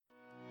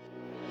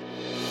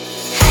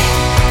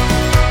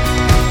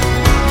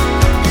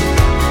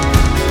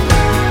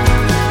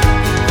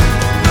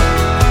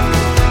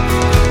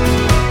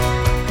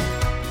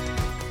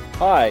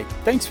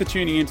Thanks for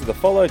tuning in to the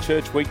Follow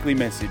Church weekly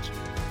message.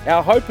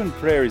 Our hope and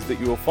prayer is that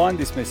you will find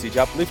this message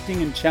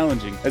uplifting and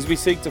challenging as we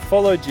seek to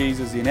follow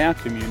Jesus in our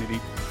community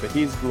for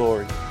His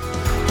glory.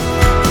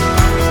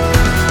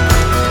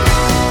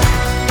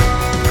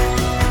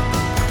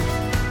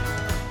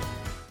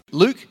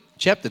 Luke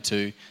chapter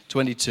 2,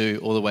 22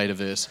 all the way to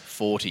verse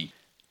 40.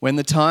 When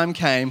the time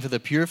came for the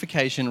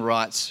purification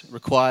rites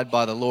required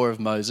by the law of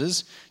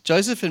Moses,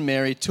 Joseph and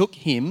Mary took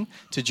him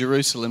to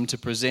Jerusalem to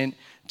present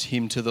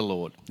him to the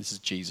Lord. This is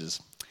Jesus.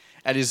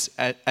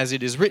 As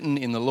it is written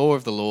in the law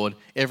of the Lord,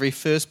 every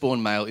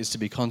firstborn male is to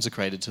be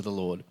consecrated to the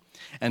Lord,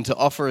 and to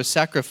offer a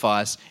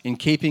sacrifice in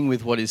keeping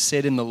with what is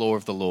said in the law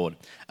of the Lord,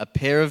 a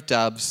pair of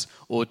doves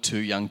or 2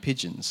 young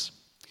pigeons.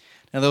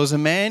 Now there was a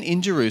man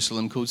in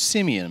Jerusalem called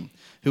Simeon,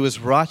 who was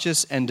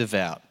righteous and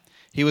devout.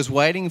 He was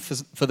waiting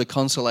for the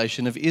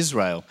consolation of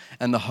Israel,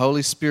 and the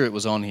Holy Spirit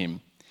was on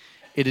him.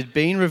 It had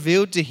been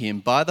revealed to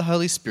him by the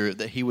Holy Spirit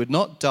that he would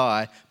not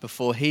die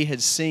before he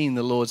had seen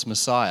the Lord's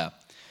Messiah.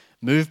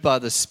 Moved by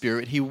the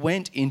Spirit, he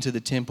went into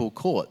the temple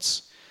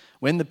courts.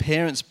 When the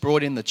parents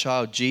brought in the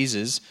child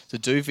Jesus to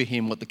do for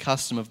him what the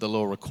custom of the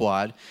law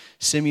required,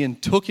 Simeon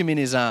took him in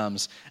his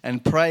arms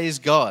and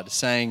praised God,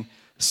 saying,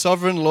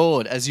 "Sovereign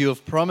Lord, as you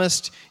have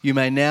promised, you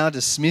may now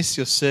dismiss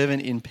your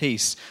servant in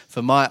peace,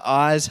 for my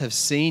eyes have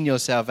seen your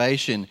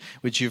salvation,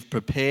 which you've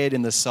prepared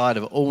in the sight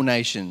of all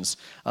nations,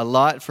 a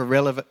light for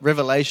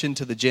revelation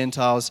to the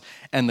Gentiles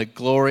and the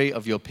glory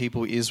of your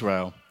people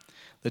Israel."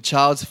 The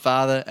child's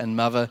father and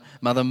mother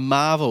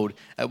marveled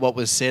at what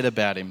was said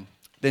about him.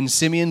 Then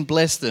Simeon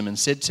blessed them and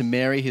said to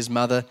Mary, his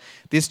mother,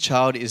 "This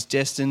child is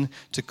destined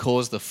to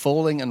cause the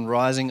falling and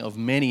rising of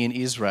many in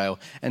Israel,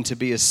 and to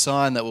be a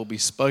sign that will be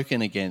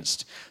spoken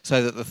against,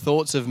 so that the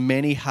thoughts of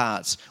many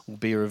hearts will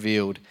be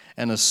revealed,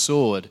 and a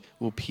sword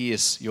will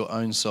pierce your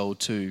own soul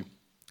too."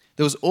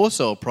 There was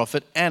also a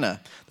prophet,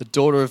 Anna, the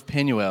daughter of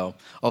Penuel,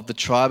 of the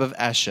tribe of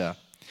Asher.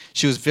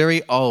 She was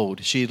very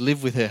old. She had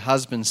lived with her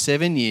husband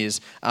 7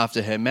 years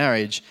after her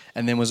marriage,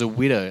 and then was a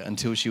widow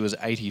until she was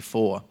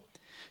 84.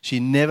 She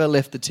never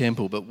left the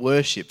temple, but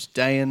worshipped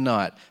day and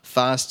night,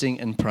 fasting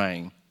and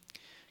praying.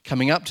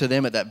 Coming up to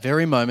them at that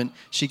very moment,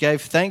 she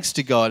gave thanks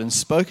to God and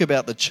spoke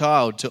about the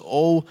child to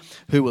all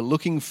who were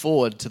looking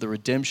forward to the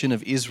redemption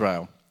of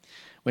Israel.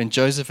 When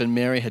Joseph and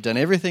Mary had done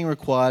everything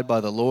required by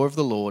the law of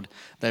the Lord,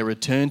 they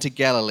returned to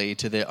Galilee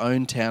to their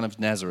own town of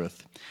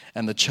Nazareth.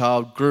 And the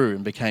child grew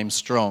and became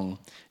strong.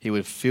 He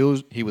was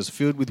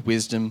filled with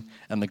wisdom,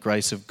 and the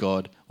grace of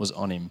God was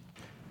on him.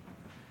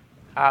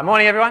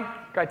 Morning, everyone.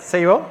 Great to see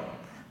you all.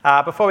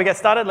 Before we get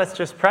started, let's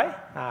just pray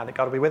that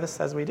God will be with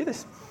us as we do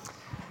this.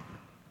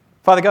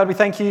 Father God, we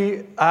thank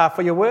you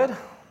for your word.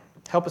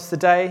 Help us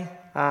today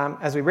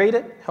as we read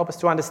it. Help us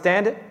to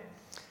understand it.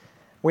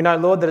 We know,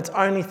 Lord, that it's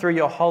only through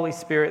your Holy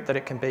Spirit that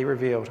it can be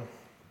revealed.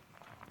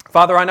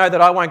 Father, I know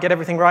that I won't get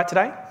everything right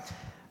today,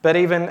 but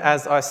even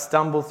as I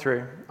stumble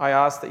through, I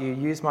ask that you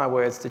use my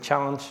words to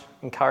challenge,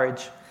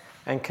 encourage,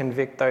 and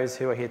convict those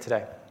who are here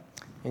today.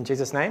 In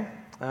Jesus' name,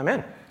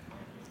 amen.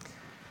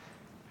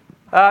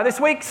 This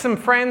week, some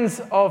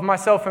friends of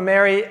myself and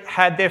Mary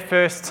had their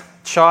first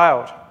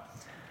child.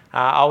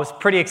 I was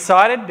pretty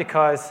excited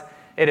because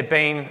it had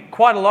been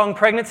quite a long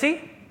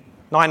pregnancy,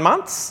 9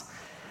 months,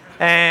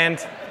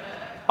 and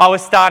I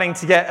was starting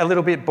to get a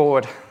little bit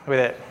bored with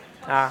it.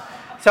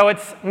 So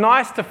it's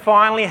nice to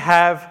finally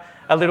have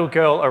a little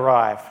girl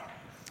arrive.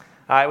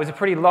 It was a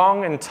pretty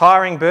long and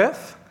tiring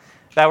birth.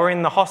 They were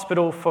in the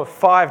hospital for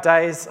 5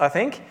 days, I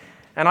think,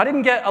 and I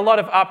didn't get a lot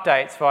of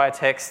updates via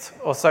text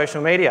or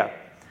social media.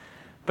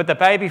 But the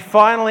baby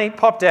finally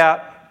popped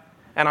out,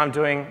 and I'm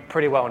doing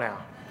pretty well now.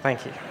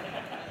 Thank you.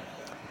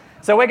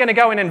 So we're going to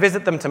go in and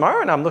visit them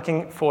tomorrow, and I'm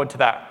looking forward to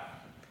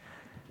that.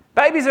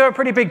 Babies are a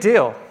pretty big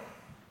deal.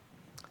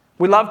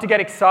 We love to get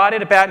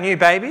excited about new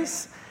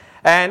babies,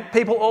 and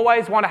people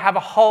always want to have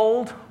a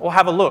hold or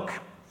have a look.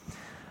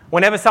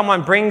 Whenever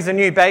someone brings a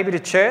new baby to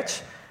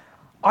church,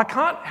 I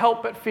can't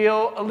help but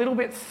feel a little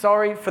bit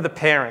sorry for the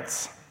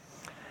parents.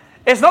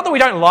 It's not that we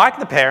don't like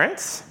the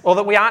parents or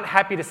that we aren't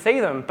happy to see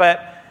them,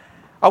 but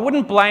I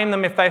wouldn't blame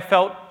them if they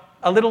felt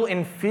a little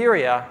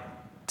inferior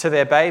to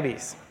their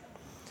babies.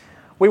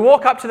 We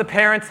walk up to the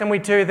parents and we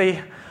do the,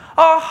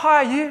 "Oh,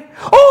 hi, you.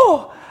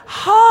 Oh,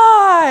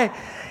 hi.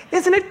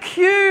 Isn't it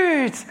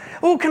cute?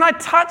 Oh, can I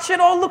touch it?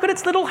 Oh, look at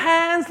its little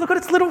hands. Look at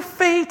its little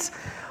feet."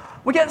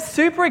 We get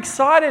super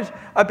excited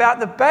about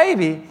the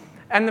baby,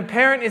 and the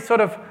parent is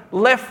sort of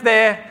left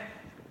there,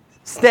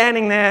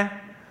 standing there.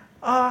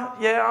 "Oh,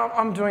 yeah,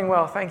 I'm doing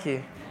well, thank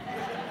you."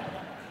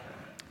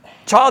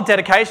 Child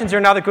dedications are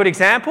another good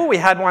example. We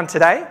had one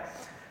today.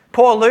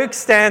 Poor Luke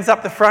stands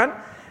up the front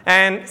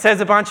and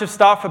says a bunch of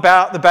stuff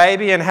about the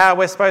baby and how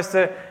we're supposed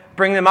to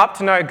bring them up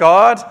to know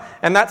God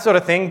and that sort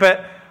of thing.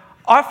 But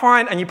I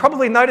find, and you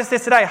probably noticed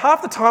this today,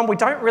 half the time we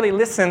don't really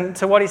listen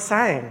to what he's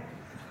saying.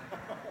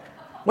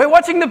 We're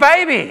watching the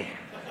baby.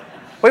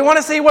 We want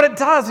to see what it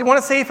does. We want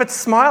to see if it's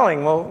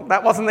smiling. Well,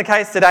 that wasn't the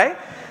case today.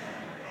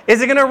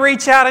 Is it going to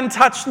reach out and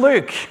touch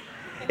Luke?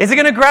 Is it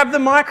going to grab the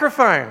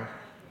microphone?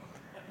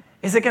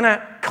 Is it going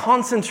to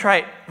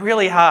concentrate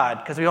really hard?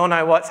 Because we all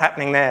know what's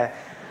happening there.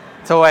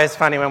 It's always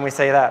funny when we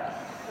see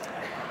that.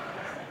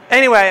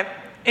 Anyway,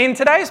 in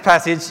today's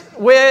passage,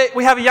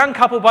 we have a young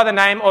couple by the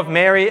name of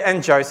Mary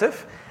and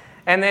Joseph,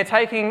 and they're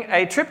taking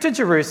a trip to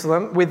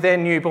Jerusalem with their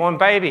newborn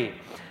baby.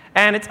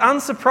 And it's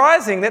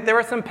unsurprising that there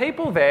are some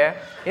people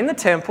there in the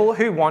temple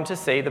who want to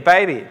see the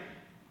baby.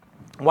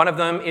 One of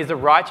them is a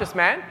righteous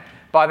man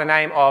by the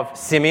name of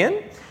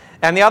Simeon,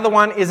 and the other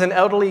one is an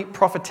elderly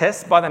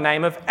prophetess by the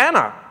name of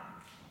Anna.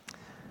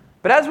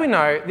 But as we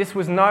know, this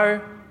was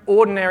no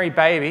ordinary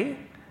baby,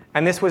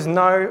 and this was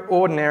no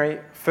ordinary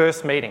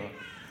first meeting.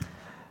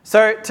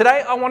 So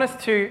today I want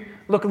us to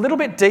look a little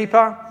bit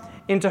deeper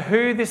into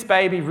who this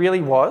baby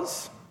really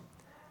was,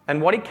 and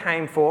what he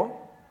came for,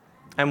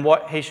 and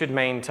what he should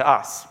mean to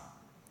us.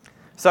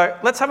 So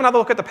let's have another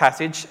look at the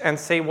passage and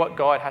see what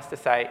God has to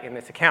say in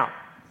this account.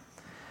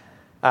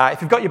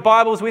 If you've got your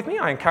Bibles with me,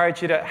 I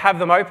encourage you to have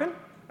them open.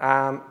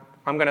 I'm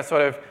going to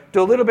sort of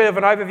do a little bit of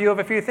an overview of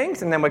a few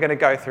things, and then we're going to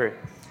go through.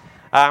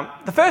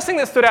 The first thing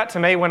that stood out to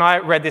me when I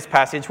read this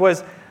passage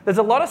was there's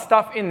a lot of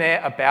stuff in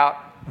there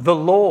about the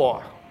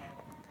law.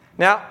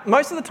 Now,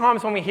 most of the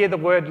times when we hear the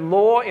word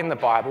law in the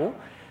Bible,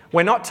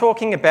 we're not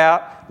talking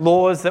about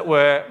laws that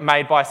were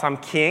made by some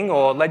king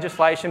or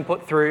legislation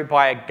put through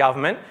by a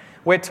government.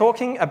 We're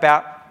talking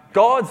about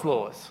God's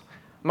laws,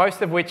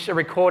 most of which are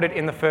recorded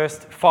in the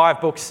first 5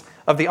 books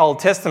of the Old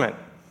Testament.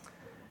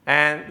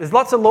 And there's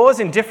lots of laws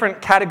in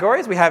different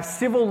categories. We have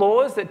civil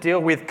laws that deal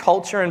with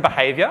culture and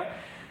behaviour.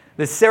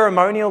 There's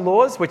ceremonial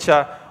laws, which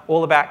are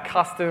all about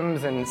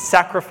customs and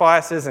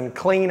sacrifices and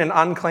clean and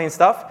unclean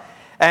stuff.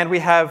 And we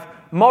have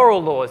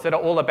moral laws that are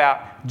all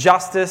about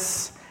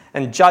justice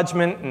and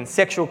judgment and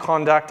sexual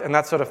conduct and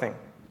that sort of thing.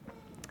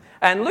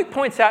 And Luke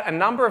points out a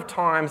number of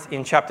times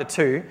in chapter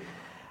 2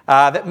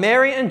 that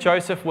Mary and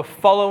Joseph were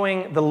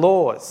following the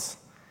laws.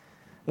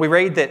 We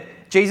read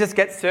that Jesus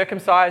gets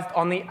circumcised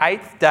on the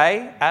 8th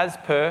day as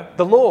per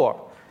the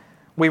law.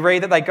 We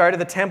read that they go to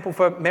the temple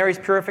for Mary's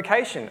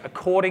purification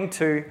according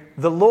to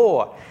the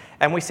law.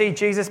 And we see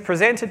Jesus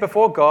presented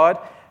before God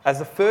as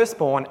the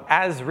firstborn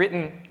as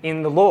written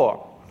in the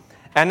law.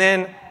 And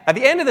then at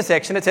the end of the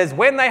section it says,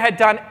 when they had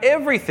done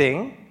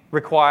everything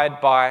required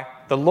by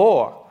the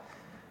law.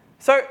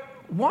 So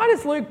why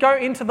does Luke go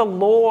into the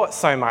law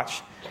so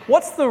much?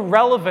 What's the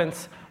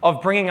relevance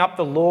of bringing up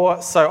the law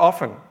so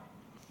often?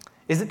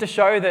 Is it to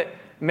show that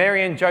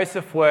Mary and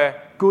Joseph were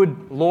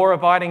good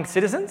law-abiding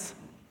citizens?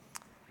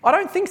 I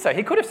don't think so.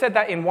 He could have said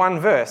that in one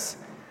verse.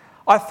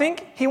 I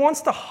think he wants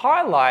to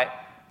highlight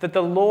that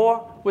the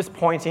law was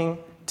pointing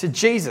to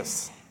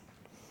Jesus.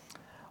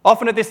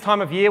 Often at this time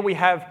of year, we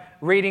have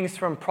readings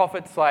from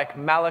prophets like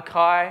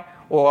Malachi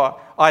or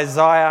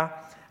Isaiah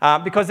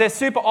because they're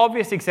super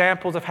obvious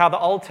examples of how the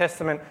Old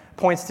Testament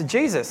points to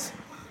Jesus.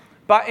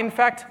 But in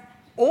fact,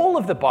 all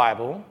of the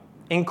Bible,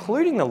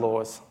 including the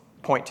laws,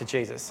 point to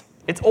Jesus.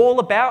 It's all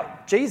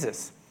about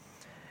Jesus.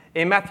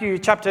 In Matthew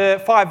chapter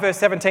 5, verse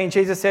 17,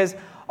 Jesus says,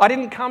 I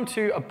didn't come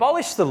to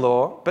abolish the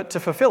law, but to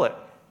fulfill it.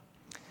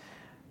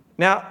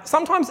 Now,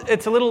 sometimes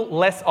it's a little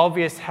less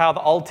obvious how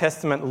the Old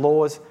Testament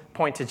laws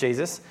point to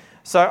Jesus,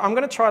 so I'm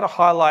going to try to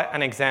highlight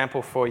an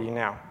example for you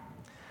now.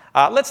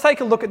 Let's take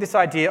a look at this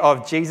idea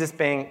of Jesus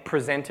being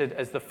presented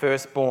as the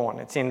firstborn.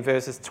 It's in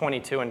verses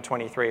 22 and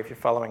 23 if you're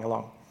following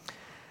along.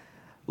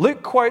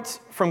 Luke quotes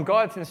from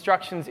God's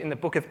instructions in the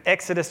book of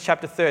Exodus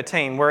chapter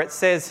 13, where it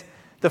says,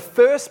 the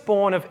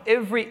firstborn of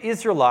every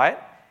Israelite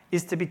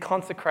is to be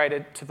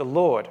consecrated to the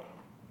Lord.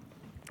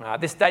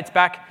 This dates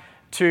back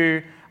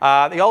to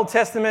the Old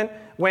Testament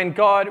when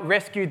God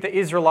rescued the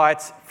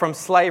Israelites from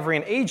slavery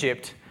in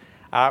Egypt,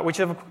 which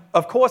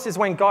of course is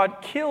when God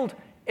killed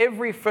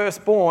every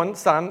firstborn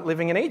son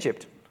living in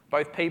Egypt,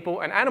 both people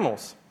and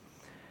animals.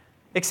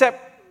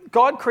 Except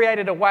God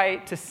created a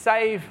way to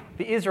save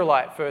the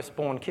Israelite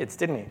firstborn kids,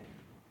 didn't he?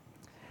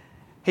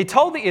 He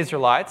told the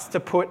Israelites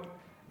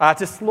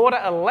to slaughter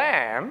a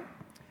lamb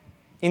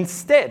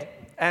instead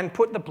and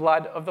put the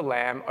blood of the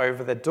lamb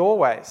over the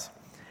doorways.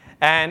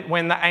 And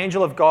when the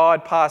angel of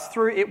God passed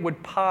through, it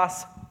would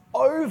pass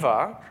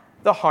over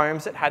the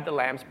homes that had the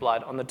lamb's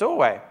blood on the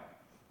doorway.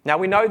 Now,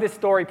 we know this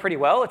story pretty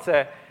well. It's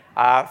a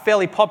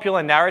fairly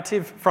popular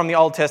narrative from the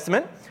Old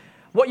Testament.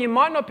 What you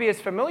might not be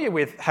as familiar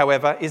with,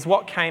 however, is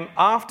what came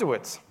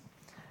afterwards.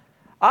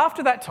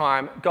 After that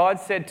time, God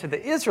said to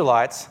the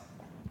Israelites,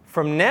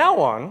 from now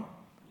on,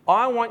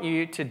 I want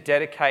you to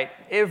dedicate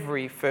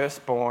every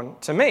firstborn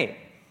to me.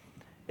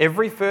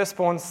 Every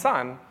firstborn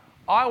son,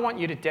 I want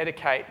you to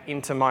dedicate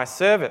into my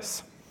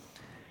service.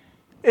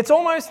 It's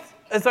almost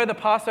as though the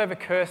Passover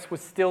curse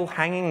was still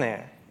hanging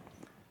there.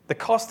 The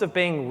cost of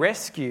being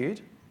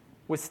rescued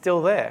was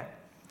still there.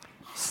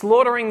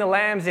 Slaughtering the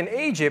lambs in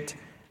Egypt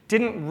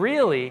didn't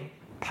really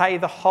pay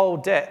the whole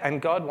debt, and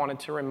God wanted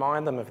to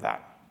remind them of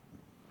that.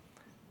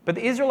 But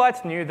the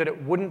Israelites knew that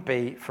it wouldn't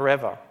be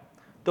forever.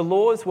 The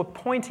laws were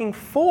pointing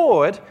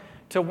forward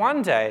to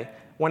one day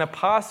when a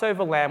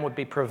Passover lamb would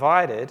be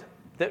provided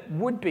that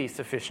would be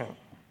sufficient.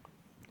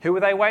 Who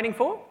were they waiting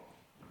for?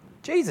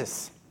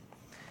 Jesus.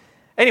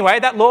 Anyway,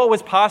 that law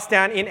was passed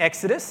down in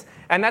Exodus,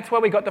 and that's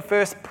where we got the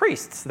first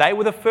priests. They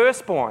were the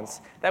firstborns.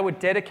 They were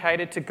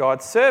dedicated to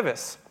God's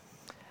service.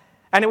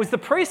 And it was the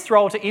priest's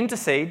role to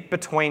intercede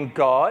between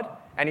God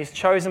and his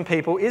chosen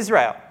people,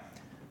 Israel.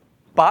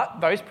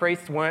 But those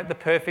priests weren't the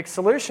perfect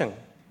solution.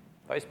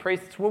 Those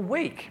priests were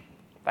weak.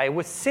 They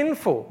were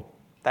sinful.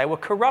 They were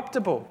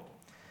corruptible.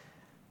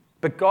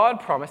 But God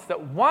promised that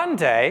one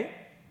day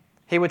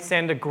he would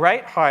send a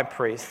great high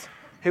priest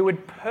who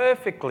would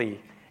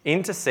perfectly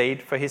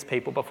intercede for his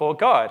people before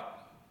God.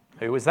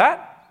 Who was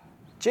that?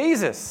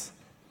 Jesus.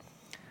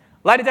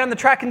 Later down the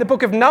track in the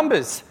book of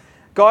Numbers,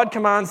 God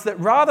commands that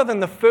rather than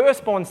the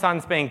firstborn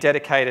sons being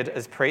dedicated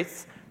as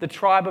priests, the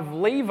tribe of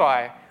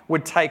Levi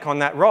would take on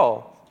that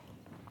role.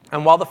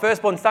 And while the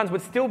firstborn sons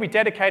would still be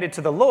dedicated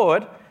to the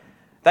Lord,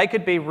 they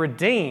could be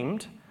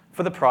redeemed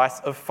for the price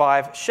of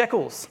 5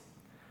 shekels.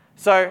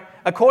 So,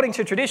 according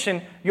to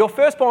tradition, your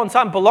firstborn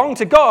son belonged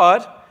to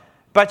God,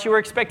 but you were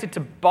expected to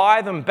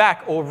buy them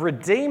back or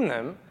redeem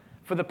them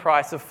for the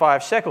price of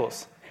 5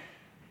 shekels.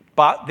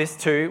 But this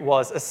too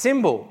was a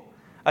symbol,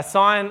 a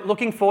sign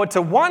looking forward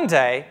to one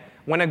day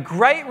when a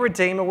great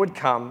Redeemer would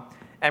come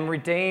and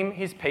redeem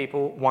his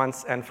people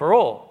once and for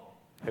all.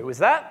 Who was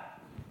that?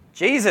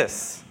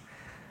 Jesus.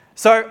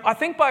 So I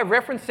think by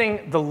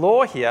referencing the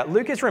law here,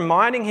 Luke is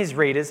reminding his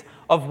readers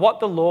of what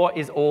the law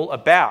is all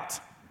about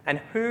and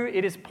who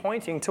it is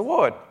pointing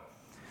toward.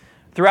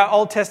 Throughout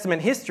Old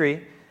Testament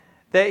history,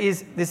 there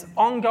is this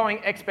ongoing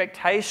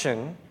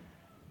expectation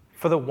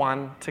for the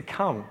one to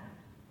come.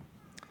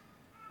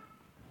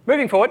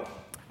 Moving forward,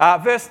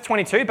 verse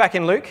 22 back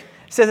in Luke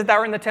says that they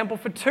were in the temple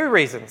for 2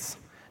 reasons.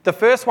 The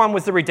first one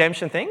was the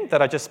redemption thing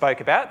that I just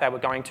spoke about. They were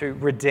going to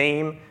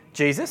redeem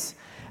Jesus.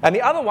 And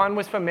the other one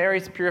was for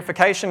Mary's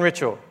purification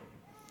ritual.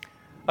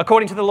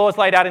 According to the laws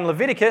laid out in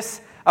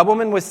Leviticus, a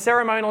woman was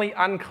ceremonially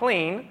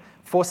unclean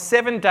for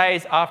 7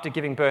 days after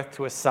giving birth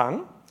to a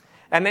son.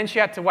 And then she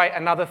had to wait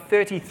another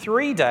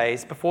 33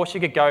 days before she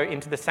could go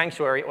into the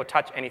sanctuary or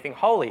touch anything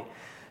holy.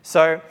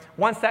 So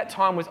once that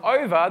time was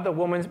over, the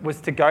woman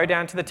was to go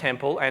down to the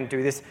temple and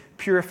do this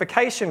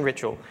purification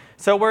ritual.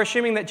 So we're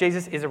assuming that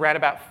Jesus is around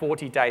about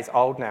 40 days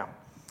old now.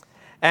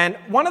 And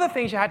one of the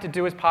things you had to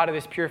do as part of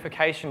this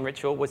purification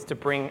ritual was to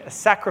bring a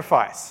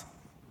sacrifice.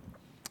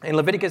 In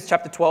Leviticus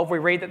chapter 12, we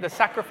read that the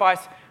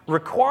sacrifice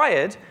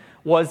required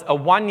was a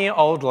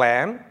 1-year-old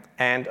lamb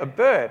and a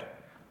bird.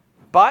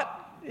 But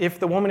if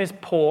the woman is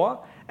poor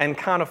and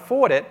can't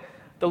afford it,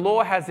 the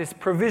law has this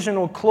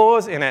provisional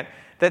clause in it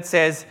that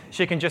says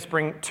she can just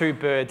bring 2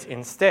 birds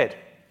instead.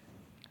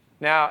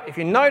 Now, if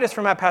you notice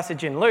from our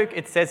passage in Luke,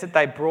 it says that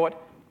they brought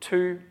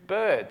 2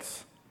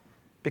 birds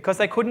because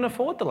they couldn't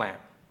afford the lamb.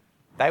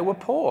 They were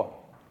poor.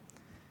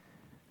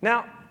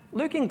 Now,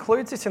 Luke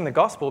includes this in the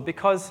gospel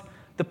because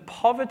the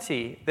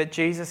poverty that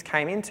Jesus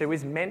came into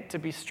is meant to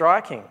be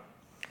striking.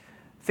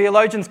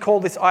 Theologians call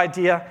this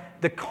idea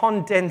the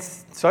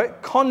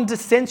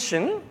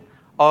condescension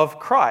of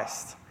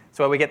Christ. That's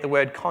where we get the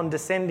word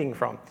condescending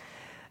from.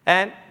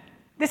 And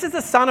this is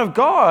the Son of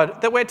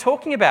God that we're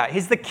talking about.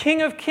 He's the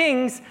King of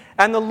Kings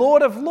and the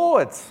Lord of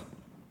Lords.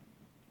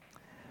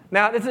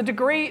 Now, there's a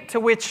degree to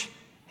which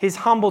he's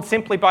humbled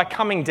simply by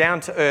coming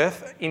down to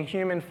earth in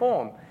human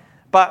form.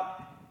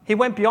 But he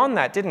went beyond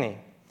that, didn't he?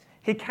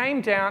 He came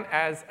down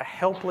as a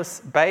helpless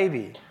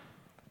baby,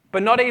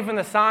 but not even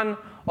the son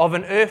of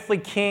an earthly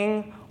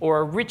king or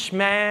a rich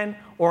man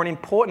or an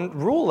important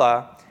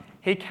ruler.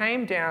 He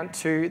came down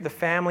to the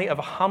family of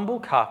a humble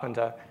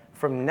carpenter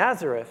from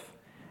Nazareth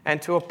and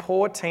to a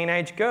poor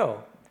teenage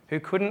girl who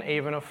couldn't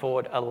even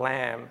afford a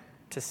lamb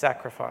to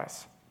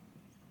sacrifice.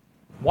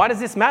 Why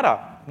does this matter?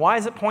 Why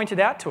is it pointed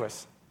out to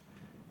us?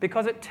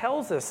 Because it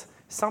tells us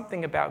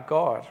something about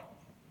God.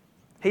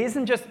 He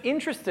isn't just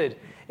interested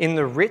in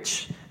the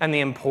rich and the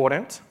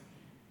important.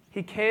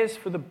 He cares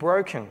for the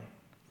broken,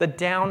 the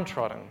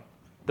downtrodden,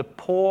 the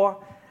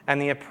poor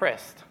and the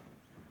oppressed.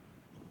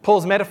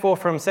 Paul's metaphor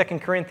from 2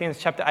 Corinthians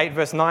chapter 8,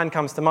 verse 9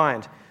 comes to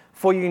mind.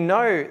 For you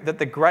know that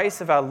the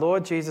grace of our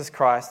Lord Jesus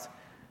Christ,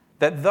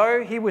 that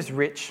though he was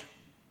rich,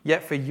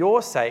 yet for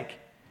your sake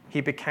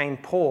he became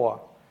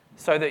poor,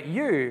 so that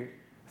you,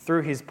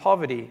 through his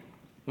poverty,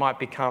 might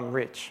become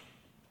rich.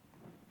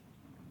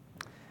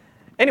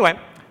 Anyway,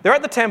 they're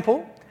at the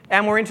temple,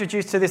 and we're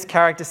introduced to this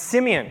character,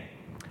 Simeon.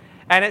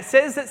 And it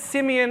says that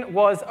Simeon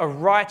was a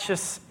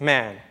righteous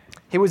man.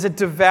 He was a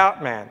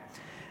devout man.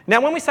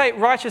 Now, when we say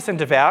righteous and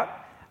devout,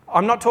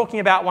 I'm not talking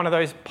about one of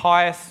those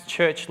pious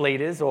church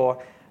leaders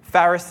or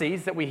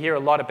Pharisees that we hear a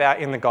lot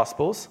about in the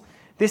Gospels.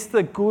 This is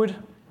the good,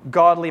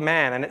 godly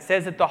man, and it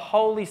says that the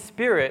Holy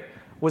Spirit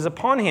was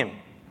upon him.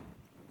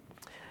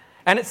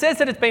 And it says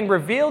that it's been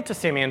revealed to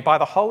Simeon by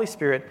the Holy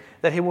Spirit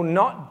that he will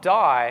not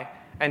die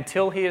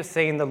until he has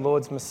seen the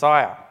Lord's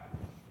Messiah.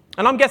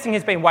 And I'm guessing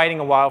he's been waiting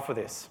a while for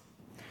this.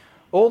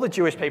 All the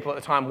Jewish people at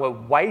the time were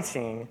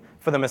waiting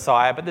for the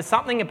Messiah, but there's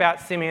something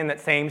about Simeon that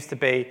seems to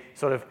be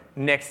sort of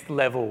next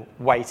level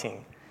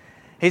waiting.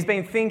 He's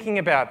been thinking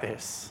about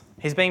this.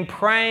 He's been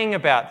praying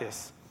about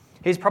this.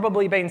 He's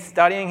probably been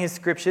studying his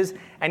scriptures,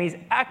 and he's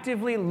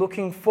actively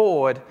looking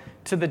forward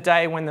to the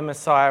day when the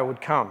Messiah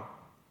would come.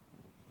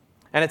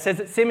 And it says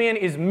that Simeon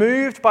is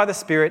moved by the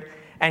Spirit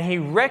and he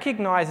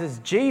recognizes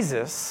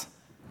Jesus,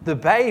 the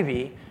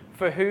baby,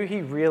 for who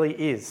he really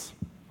is.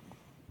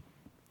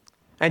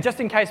 And just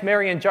in case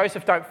Mary and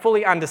Joseph don't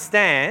fully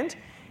understand,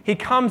 he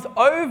comes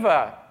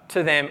over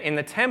to them in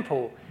the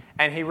temple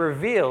and he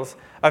reveals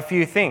a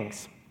few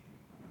things.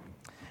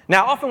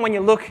 Now, often when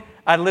you look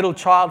at a little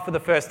child for the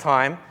first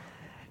time,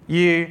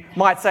 you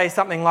might say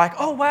something like,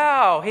 "Oh,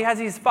 wow, he has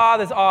his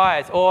father's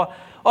eyes," or,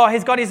 "Oh,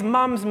 he's got his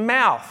mum's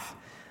mouth."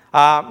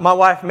 My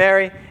wife,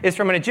 Mary, is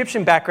from an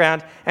Egyptian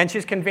background, and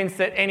she's convinced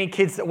that any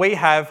kids that we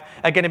have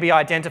are going to be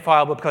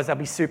identifiable because they'll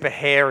be super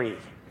hairy.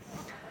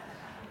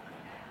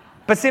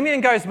 But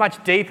Simeon goes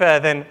much deeper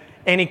than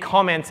any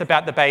comments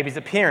about the baby's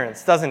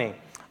appearance, doesn't he?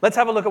 Let's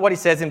have a look at what he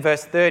says in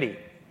verse 30.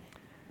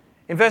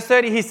 In verse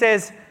 30, he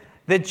says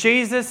that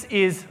Jesus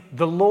is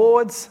the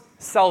Lord's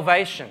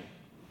salvation.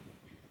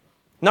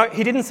 No,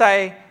 he didn't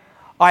say,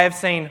 "I have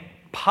seen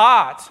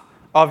part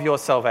of your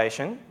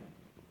salvation."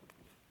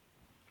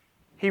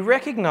 He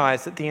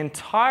recognized that the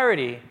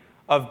entirety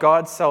of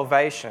God's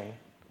salvation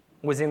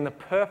was in the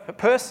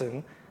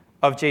person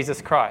of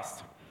Jesus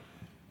Christ.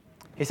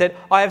 He said,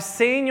 "I have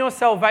seen your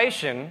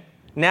salvation,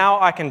 now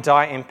I can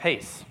die in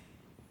peace."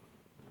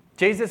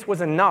 Jesus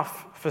was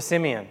enough for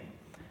Simeon.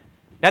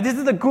 Now, this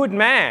is a good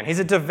man. He's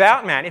a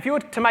devout man. If you were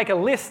to make a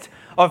list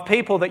of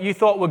people that you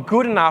thought were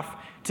good enough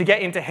to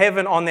get into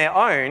heaven on their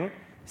own,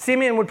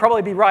 Simeon would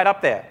probably be right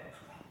up there.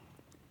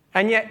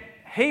 And yet,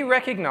 he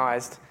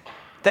recognized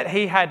that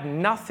he had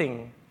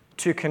nothing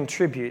to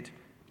contribute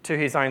to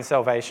his own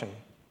salvation.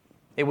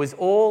 It was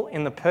all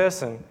in the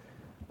person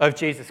of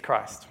Jesus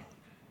Christ.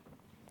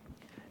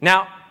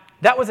 Now,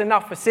 that was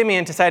enough for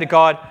Simeon to say to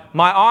God,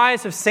 "My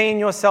eyes have seen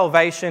your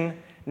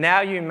salvation, now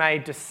you may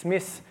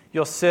dismiss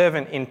your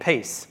servant in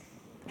peace."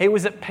 He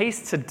was at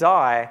peace to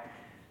die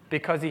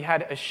because he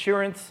had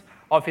assurance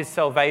of his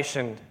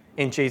salvation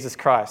in Jesus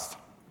Christ.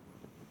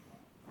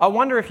 I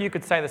wonder if you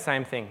could say the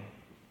same thing.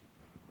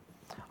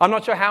 I'm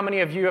not sure how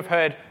many of you have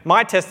heard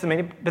my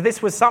testimony, but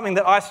this was something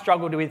that I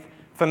struggled with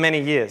for many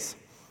years.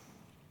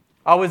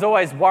 I was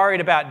always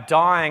worried about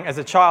dying as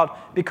a child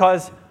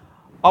because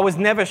I was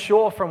never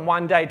sure from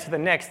one day to the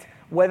next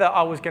whether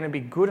I was going to be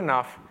good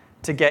enough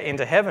to get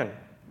into heaven.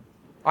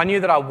 I knew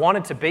that I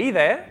wanted to be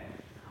there.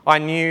 I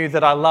knew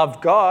that I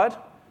loved God,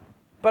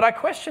 but I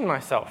questioned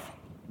myself.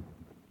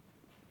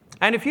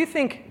 And if you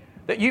think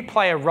that you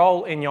play a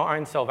role in your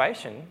own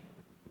salvation,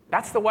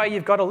 that's the way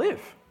you've got to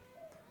live.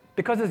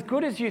 Because as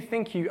good as you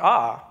think you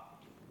are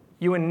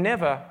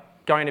never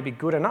going to be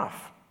good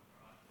enough.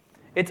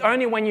 It's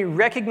only when you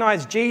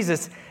recognize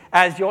Jesus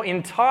as your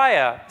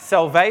entire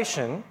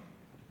salvation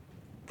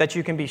that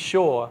you can be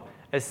sure,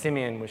 as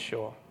Simeon was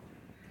sure.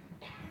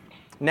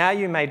 "Now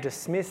you may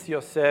dismiss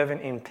your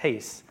servant in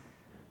peace,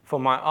 for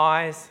my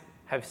eyes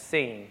have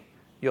seen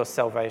your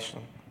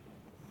salvation."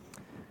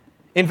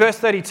 In verse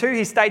 32,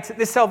 he states that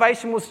this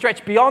salvation will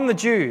stretch beyond the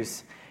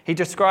Jews. He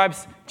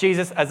describes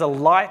Jesus as a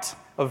light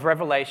of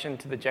revelation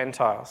to the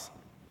Gentiles.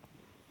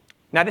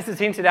 Now, this is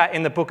hinted at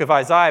in the book of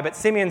Isaiah, but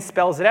Simeon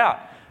spells it out.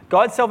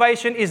 God's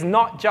salvation is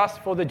not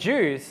just for the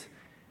Jews,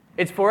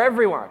 it's for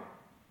everyone.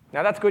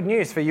 Now, that's good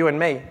news for you and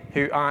me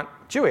who aren't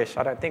Jewish.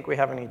 I don't think we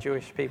have any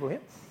Jewish people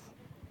here.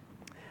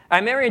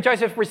 And Mary and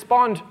Joseph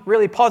respond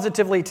really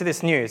positively to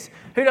this news.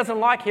 Who doesn't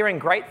like hearing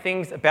great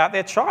things about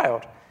their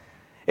child?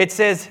 It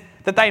says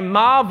that they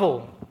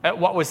marvel at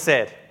what was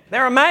said.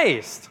 They're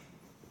amazed.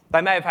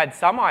 They may have had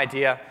some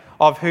idea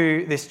of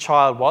who this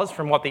child was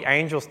from what the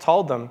angels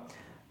told them,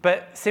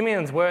 but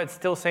Simeon's words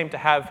still seem to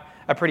have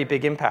a pretty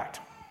big impact.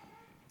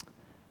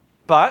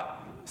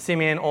 But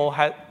Simeon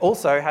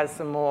also has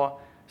some more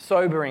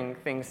sobering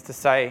things to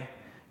say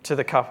to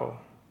the couple.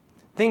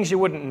 Things you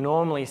wouldn't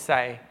normally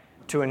say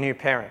to a new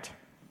parent.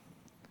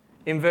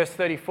 In verse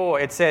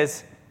 34, it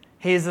says,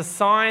 "He is a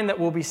sign that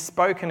will be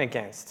spoken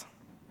against."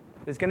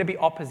 There's going to be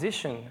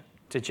opposition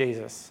to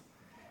Jesus.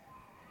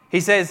 He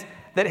says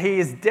that he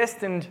is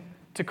destined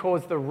to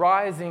cause the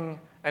rising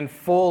and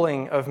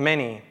falling of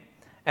many,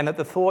 and that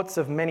the thoughts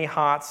of many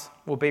hearts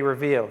will be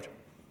revealed.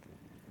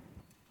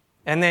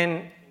 And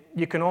then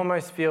you can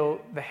almost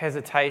feel the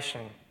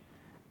hesitation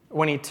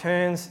when he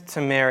turns to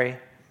Mary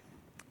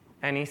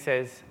and he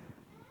says,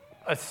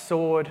 "A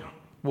sword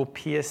will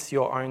pierce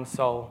your own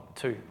soul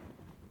too."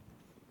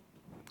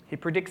 He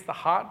predicts the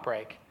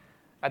heartbreak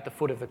at the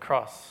foot of the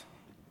cross.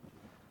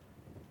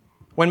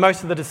 When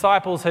most of the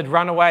disciples had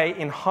run away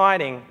in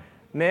hiding,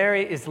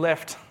 Mary is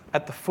left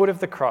at the foot of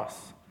the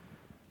cross,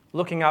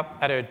 looking up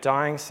at her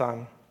dying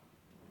son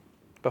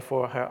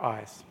before her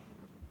eyes.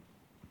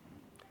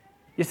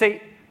 You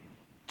see,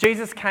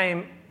 Jesus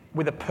came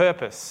with a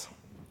purpose.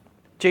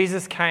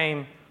 Jesus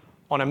came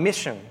on a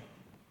mission,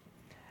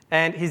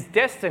 and his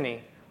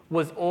destiny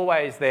was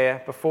always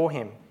there before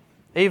him,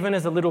 even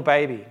as a little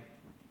baby,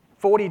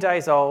 40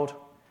 days old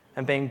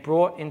and being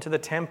brought into the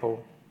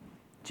temple.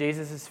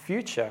 Jesus'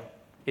 future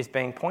is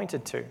being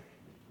pointed to.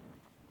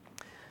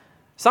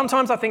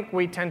 Sometimes I think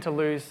we tend to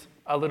lose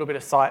a little bit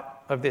of sight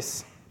of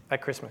this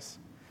at Christmas.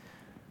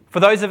 For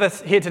those of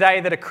us here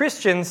today that are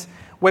Christians,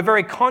 we're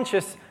very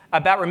conscious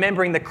about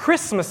remembering the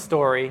Christmas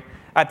story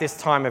at this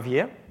time of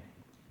year,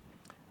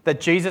 that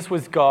Jesus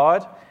was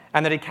God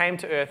and that he came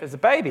to earth as a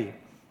baby.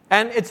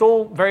 And it's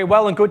all very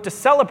well and good to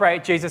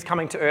celebrate Jesus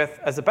coming to earth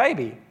as a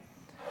baby.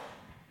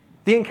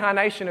 The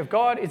incarnation of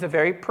God is a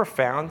very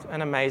profound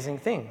and amazing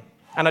thing.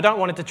 And I don't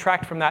want to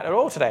detract from that at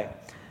all today.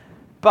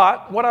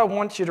 But what I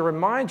want you to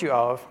remind you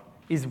of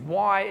is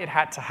why it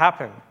had to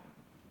happen.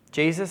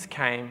 Jesus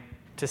came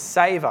to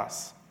save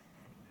us.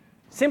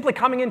 Simply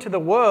coming into the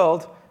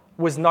world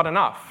was not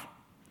enough.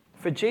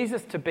 For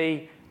Jesus to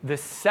be the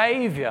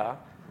Saviour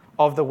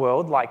of the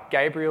world, like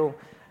Gabriel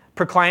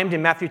proclaimed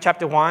in Matthew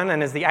chapter 1,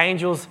 and as the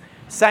angels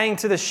saying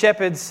to the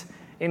shepherds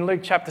in Luke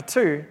chapter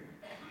 2,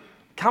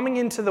 coming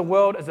into the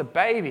world as a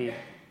baby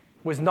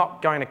was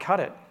not going to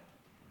cut it.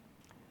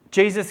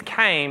 Jesus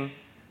came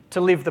to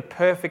live the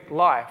perfect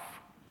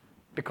life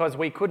because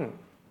we couldn't.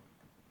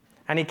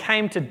 And he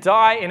came to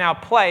die in our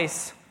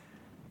place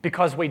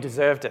because we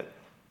deserved it.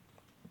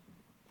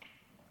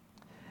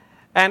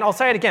 And I'll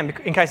say it again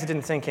in case it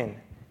didn't sink in.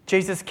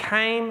 Jesus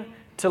came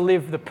to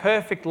live the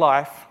perfect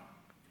life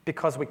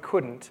because we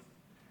couldn't,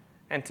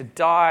 and to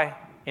die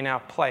in our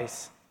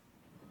place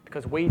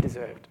because we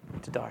deserved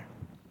to die.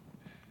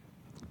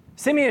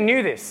 Simeon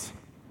knew this.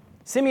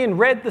 Simeon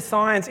read the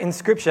signs in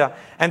Scripture,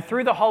 and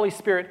through the Holy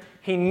Spirit,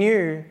 he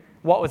knew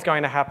what was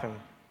going to happen.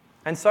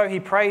 And so he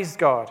praised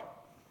God.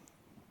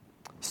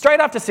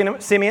 Straight after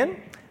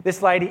Simeon,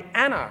 this lady,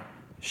 Anna,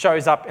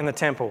 shows up in the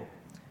temple.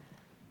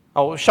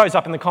 Oh, shows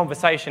up in the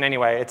conversation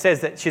anyway. It says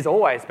that she's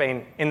always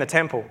been in the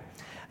temple.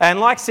 And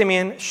like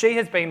Simeon, she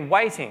has been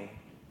waiting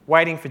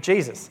for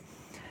Jesus.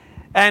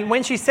 And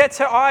when she sets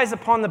her eyes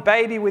upon the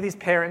baby with his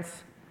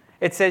parents,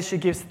 it says she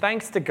gives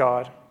thanks to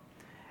God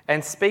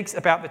and speaks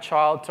about the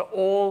child to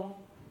all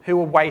who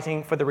were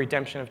waiting for the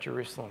redemption of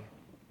Jerusalem.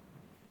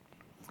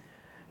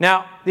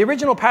 Now, the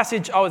original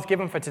passage I was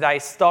given for today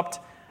stopped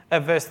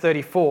at verse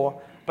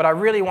 34, but I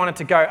really wanted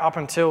to go up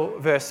until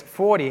verse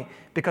 40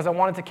 because I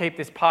wanted to keep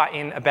this part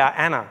in about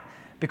Anna,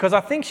 because I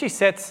think she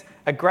sets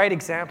a great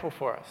example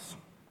for us.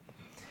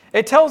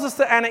 It tells us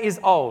that Anna is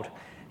old.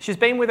 She's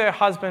been with her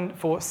husband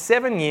for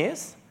 7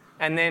 years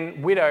and then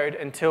widowed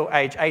until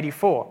age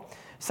 84.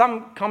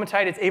 Some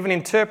commentators even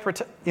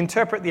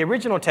interpret the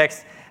original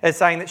text as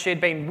saying that she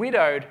had been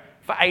widowed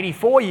for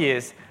 84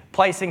 years,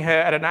 placing her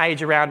at an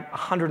age around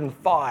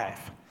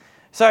 105.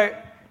 So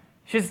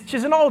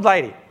she's an old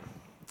lady.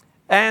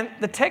 And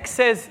the text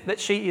says that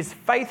she is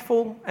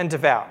faithful and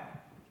devout.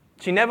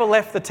 She never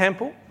left the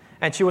temple,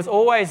 and she was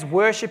always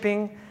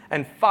worshipping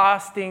and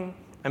fasting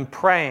and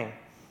praying.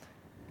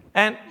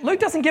 And Luke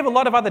doesn't give a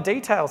lot of other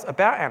details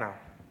about Anna.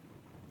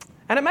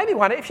 And it made me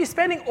wonder, if she's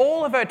spending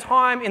all of her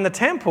time in the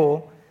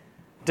temple,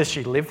 does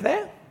she live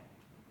there?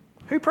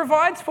 Who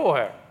provides for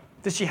her?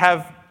 Does she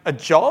have a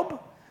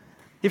job?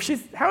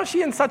 How is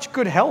she in such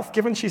good health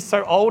given she's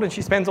so old and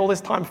she spends all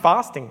this time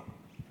fasting?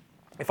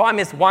 If I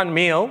miss one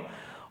meal,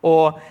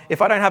 or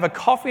if I don't have a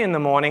coffee in the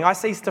morning, I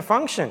cease to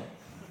function.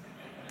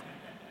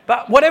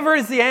 But whatever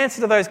is the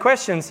answer to those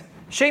questions,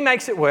 she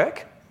makes it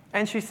work,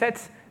 and she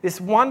sets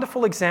this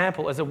wonderful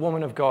example as a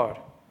woman of God.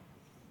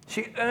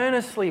 She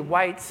earnestly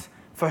waits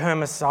for her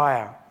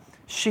Messiah.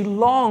 She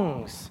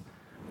longs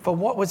for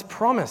what was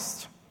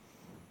promised.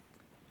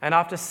 And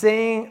after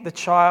seeing the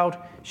child,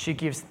 she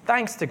gives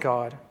thanks to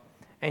God,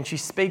 and she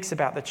speaks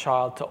about the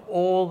child to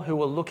all who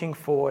were looking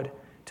forward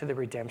to the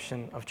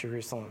redemption of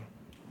Jerusalem.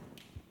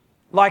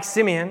 Like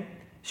Simeon,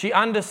 she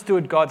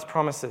understood God's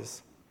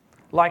promises.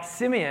 Like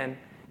Simeon,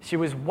 she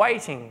was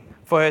waiting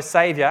for her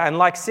Saviour, and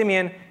like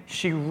Simeon,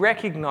 she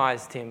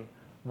recognized him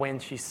when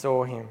she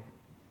saw him.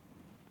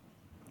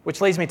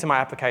 Which leads me to my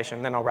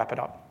application, then I'll wrap it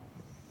up.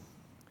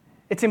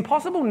 It's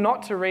impossible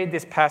not to read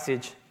this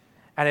passage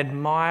and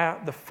admire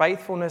the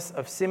faithfulness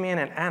of Simeon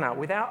and Anna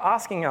without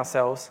asking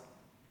ourselves,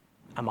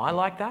 am I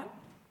like that?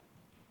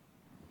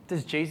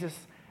 Does Jesus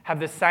have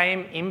the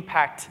same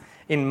impact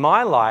in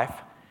my life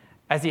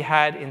as he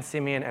had in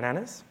Simeon and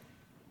Anna's?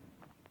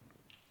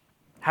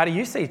 How do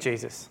you see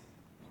Jesus?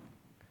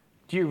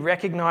 Do you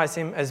recognize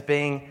him as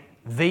being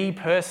the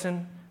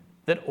person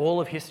that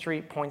all of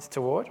history points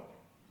toward?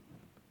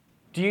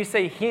 Do you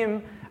see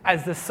him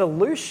as the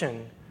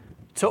solution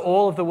to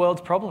all of the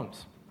world's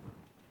problems?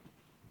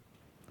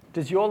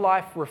 Does your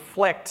life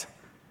reflect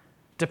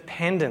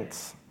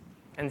dependence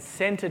and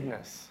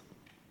centeredness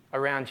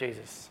around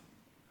Jesus?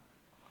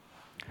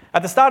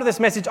 At the start of this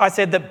message, I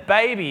said that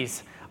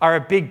babies are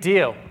a big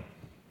deal.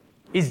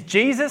 Is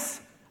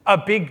Jesus a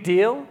big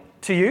deal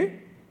to you?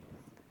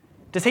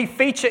 Does he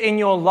feature in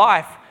your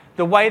life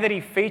the way that he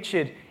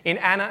featured in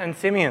Anna and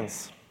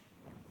Simeon's?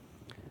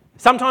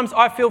 Sometimes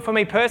I feel for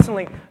me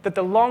personally that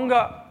the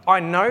longer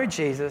I know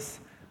Jesus,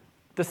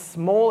 the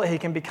smaller he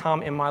can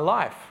become in my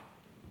life.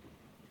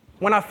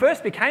 When I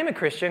first became a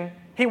Christian,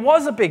 he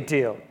was a big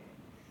deal.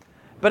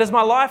 But as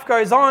my life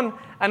goes on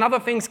and other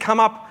things come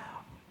up,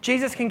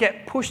 Jesus can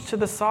get pushed to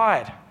the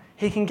side.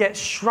 He can get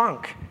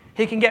shrunk.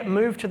 He can get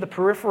moved to the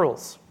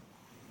peripherals.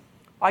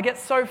 I get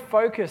so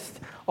focused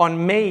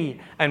on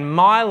me and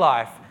my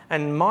life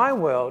and my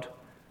world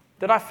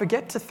that I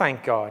forget to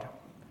thank God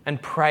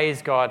and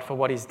praise God for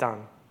what He's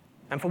done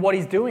and for what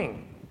He's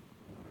doing.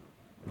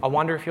 I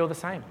wonder if you're the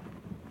same.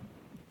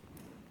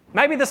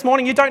 Maybe this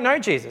morning you don't know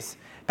Jesus.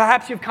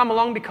 Perhaps you've come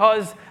along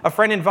because a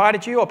friend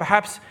invited you, or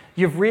perhaps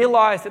you've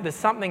realised that there's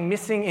something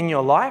missing in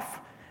your life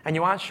and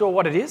you aren't sure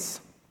what it is.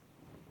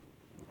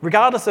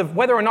 Regardless of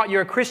whether or not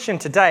you're a Christian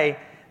today,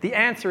 the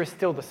answer is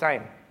still the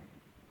same.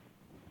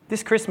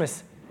 This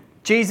Christmas,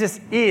 Jesus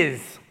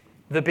is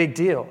the big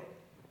deal.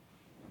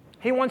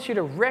 He wants you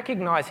to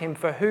recognise Him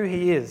for who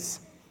He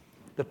is,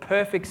 the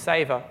perfect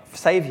Saviour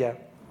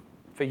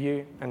for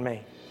you and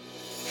me.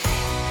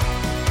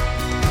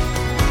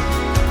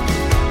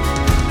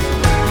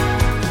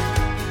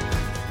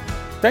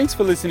 Thanks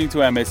for listening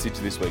to our message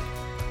this week.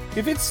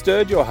 If it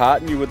stirred your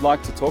heart and you would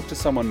like to talk to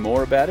someone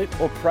more about it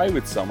or pray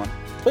with someone,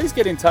 please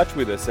get in touch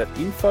with us at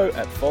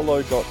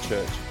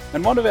info@follow.church,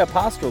 and one of our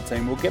pastoral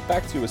team will get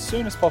back to you as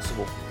soon as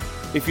possible.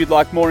 If you'd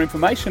like more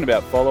information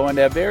about Follow and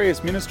our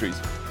various ministries,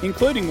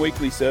 including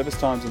weekly service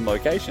times and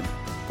location,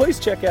 please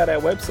check out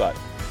our website,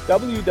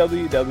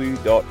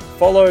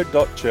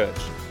 www.follow.church.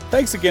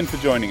 Thanks again for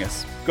joining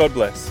us. God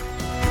bless.